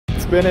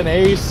been an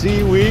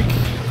AC week.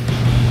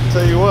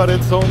 Tell you what,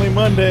 it's only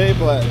Monday,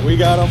 but we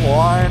got them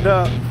lined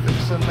up,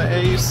 fixing the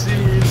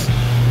ACs.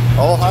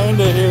 All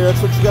Hyundai here,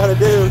 that's what you gotta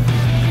do.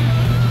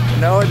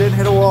 No, it didn't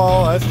hit a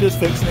wall, that's just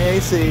fixing the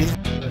AC. This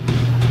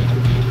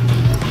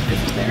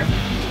is there.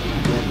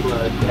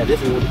 Yeah, this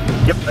is...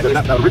 Yep,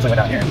 that originally went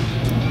down here.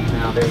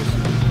 Now there's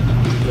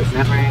the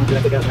snap ring. Did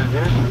I pick out down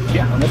there?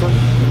 Yeah, on this one.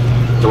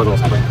 There was a little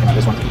snap ring, on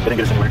this one. It didn't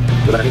get us anywhere.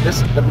 Was underneath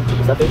this?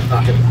 Is that big? Oh,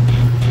 here we go.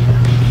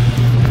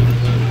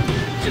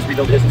 Just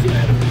rebuild this and see what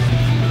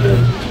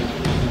happens.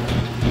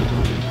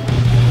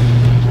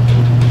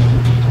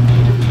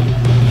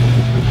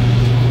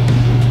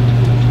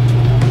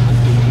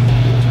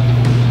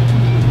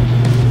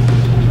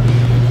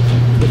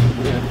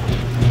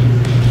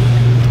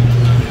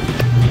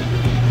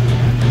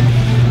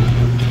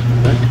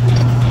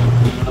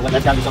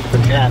 That's gotta be something for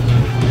the shaft.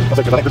 Looks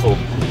like, 'cause I think this will...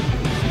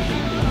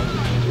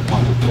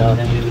 So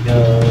then we would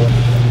go...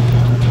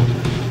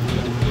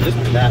 This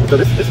one or that. So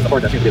this is the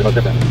part that seems to be the most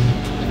different.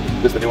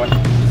 This is the new one. You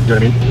know what I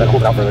mean? That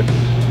holds it out further.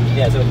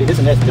 Yeah, so it'd be this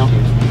and this we don't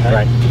use.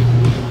 Right.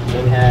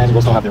 Then we had...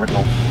 We'll still have the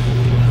original.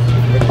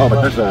 Oh,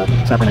 but there's the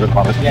snap ring that goes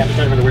across this. Yeah, I'm just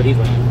trying to remember where these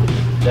went.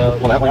 So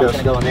well, that one goes...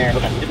 gonna go in there.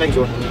 Okay, just making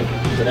sure.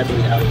 So that's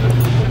gonna be out.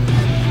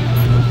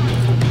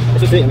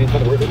 Let's just see. I mean, it's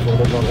not worth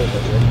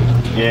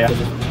it. Yeah.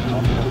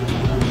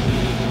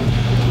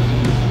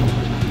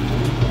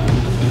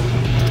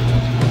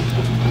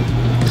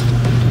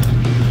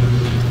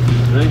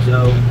 Right,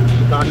 so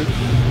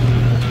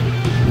cotton.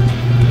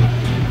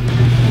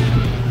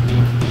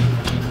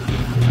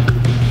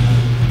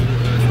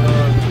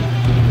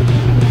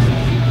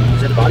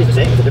 So the body's the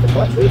same, it's a different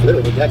clutch. It's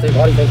literally the exact same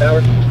body, same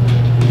power.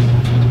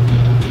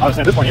 I was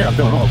saying this one here, I'm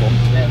feeling real cool.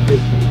 Yeah, good.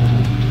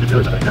 It's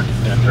yours, I think.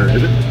 Yeah, or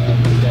is it?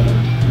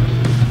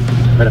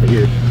 Right up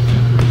here.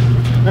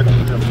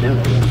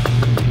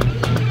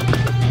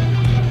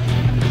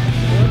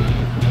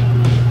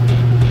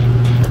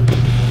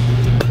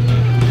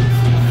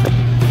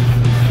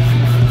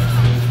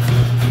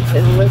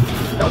 Anyway,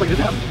 That was like it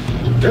didn't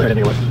have. Sure, I didn't think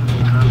it was.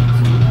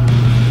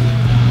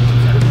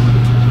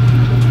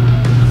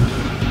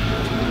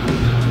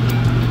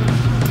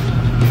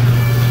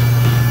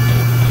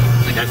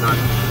 I think that's not.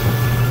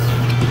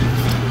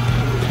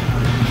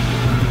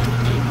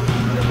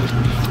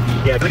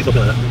 Yeah, I think it's still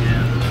feeling it.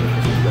 Yeah.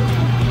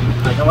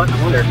 You know what?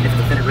 I wonder if it's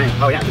a thinner ring.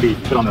 Oh yeah, it could be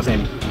put on the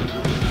same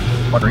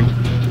plug ring.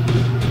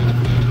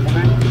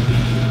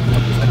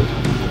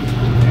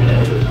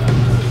 There it is.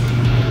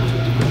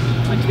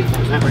 I just get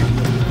some snap ring.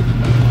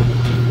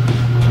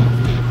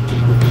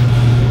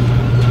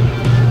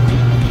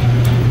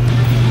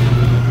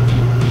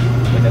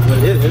 I think that's what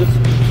it is.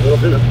 It's a little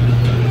thinner.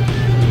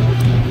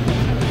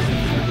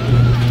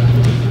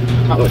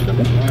 Not really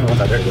simple. Once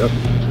out there you go.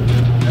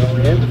 Go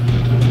in.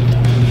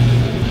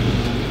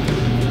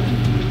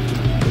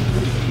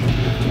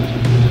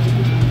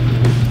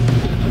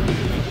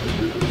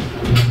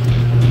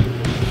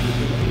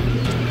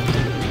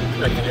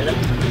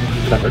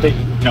 Does that rotate?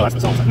 No, that's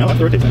the solid side. No, that's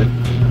the rotate side.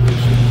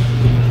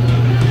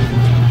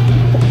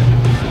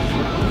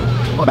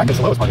 Well, back to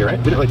the lowest part here, right?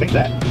 We didn't really change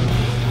that.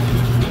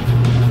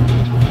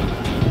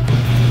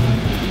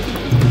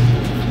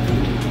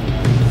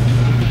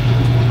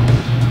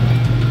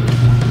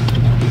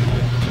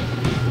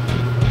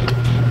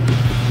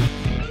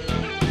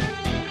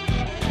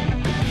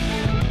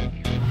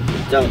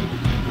 So,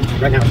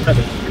 right now it's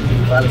pressing.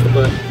 So I was to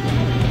put.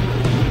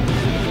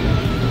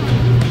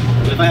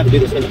 If I had to do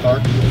this in the car,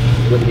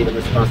 it wouldn't be the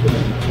most responsible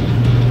thing.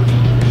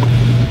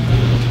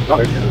 Oh,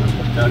 there you go.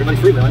 So everybody's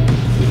freewheeling.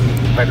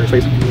 Factory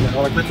space. We got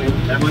all our clips in.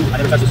 That one, I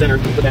never touched the center.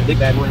 We put that big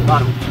bad boy in the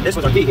bottom. This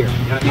was our key here.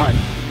 You know what I mean?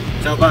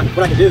 Right. So,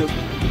 what I can do,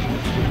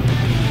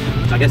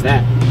 so I guess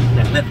that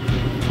lip,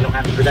 you don't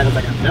have to, or that looks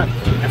like a nut.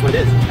 That's what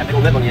it is. That big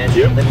old lip on the edge,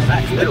 Yeah. lip on the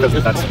back. So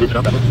literally, That's moving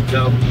up that much.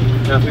 so,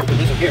 now if we put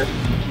these up here,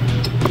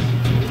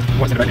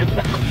 What's it right here?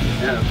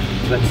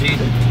 but see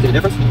the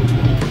difference?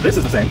 This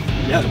is the same.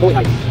 Yeah, the pulley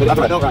height. But That's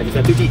the right. belt ride, just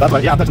have two teeth. That's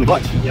right. Yeah, I'm touching the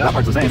clutch. Yeah. That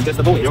part's the same. It's just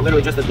the pulley. It's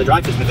literally just the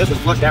drive system. If this was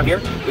flush down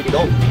here, we'd be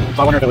golden.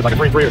 So I wonder if it was like a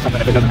 3-3 or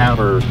something, if it doesn't have,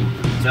 or...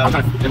 So, I'm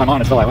trying to, in my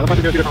mind, it's still like, what the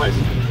fuck are you doing two different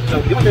ways?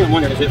 so the only thing I'm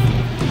wondering is if,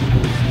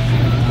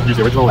 Use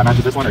the original that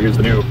matches this one, or use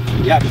the new?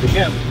 yeah, because the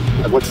shim,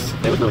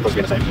 They look really close to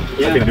being the same.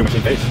 It's Yeah. like being a new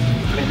machine face.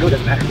 I mean, it really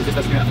doesn't matter because this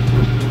doesn't have.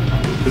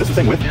 Is this the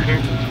same width here?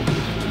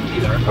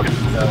 These are. Okay.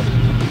 So,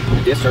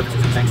 the disc surface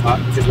is the same spot.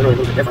 It's just literally a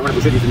little bit different.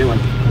 We should use the new one.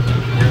 You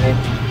know what I mean?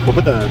 We'll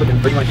put the... Or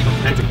you want to keep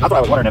them magic? That's what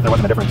I was wondering, if there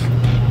wasn't a difference.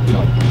 You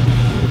know,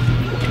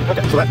 like...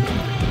 Okay, so that...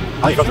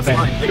 I think it goes the same.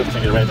 I think it goes the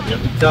same either way.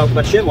 Yeah. So,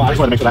 but shim I wise, just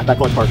wanted to make sure that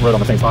clutch part rode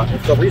on the same spot.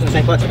 so if we're using the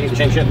same clutch, I can use the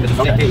same shim because it's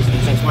the same case,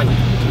 the same spline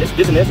length.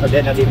 This and this are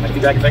dead nuts even. Like if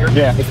you drag your finger,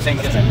 Yeah. it's the same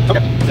shim.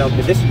 Okay. So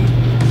if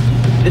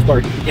this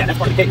part, yeah, that's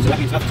part of the case. So that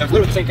means nothing. So it's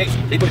literally the same case.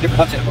 They put a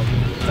different hubs in it.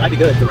 So that'd be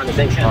good to run the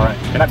same shim. All right.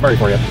 And that's very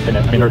for you, isn't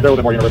it? I mean, they're a little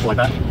bit more universal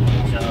like that.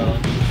 So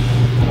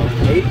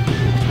 8.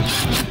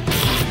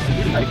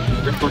 Right.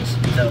 Grip torques.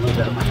 So a little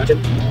bit. Am I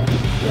touching?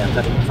 Yeah, I'm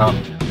touching.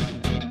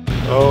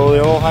 Oh, the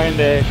old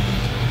Hyundai.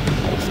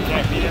 This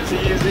can't be as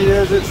easy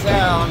as it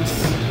sounds.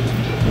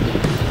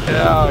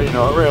 Yeah, you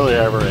know, it rarely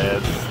ever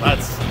is.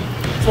 that's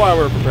why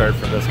we're prepared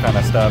for this kind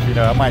of stuff. You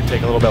know, it might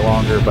take a little bit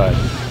longer, but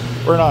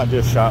we're not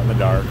just shot in the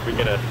dark. We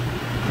gotta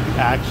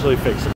actually fix it.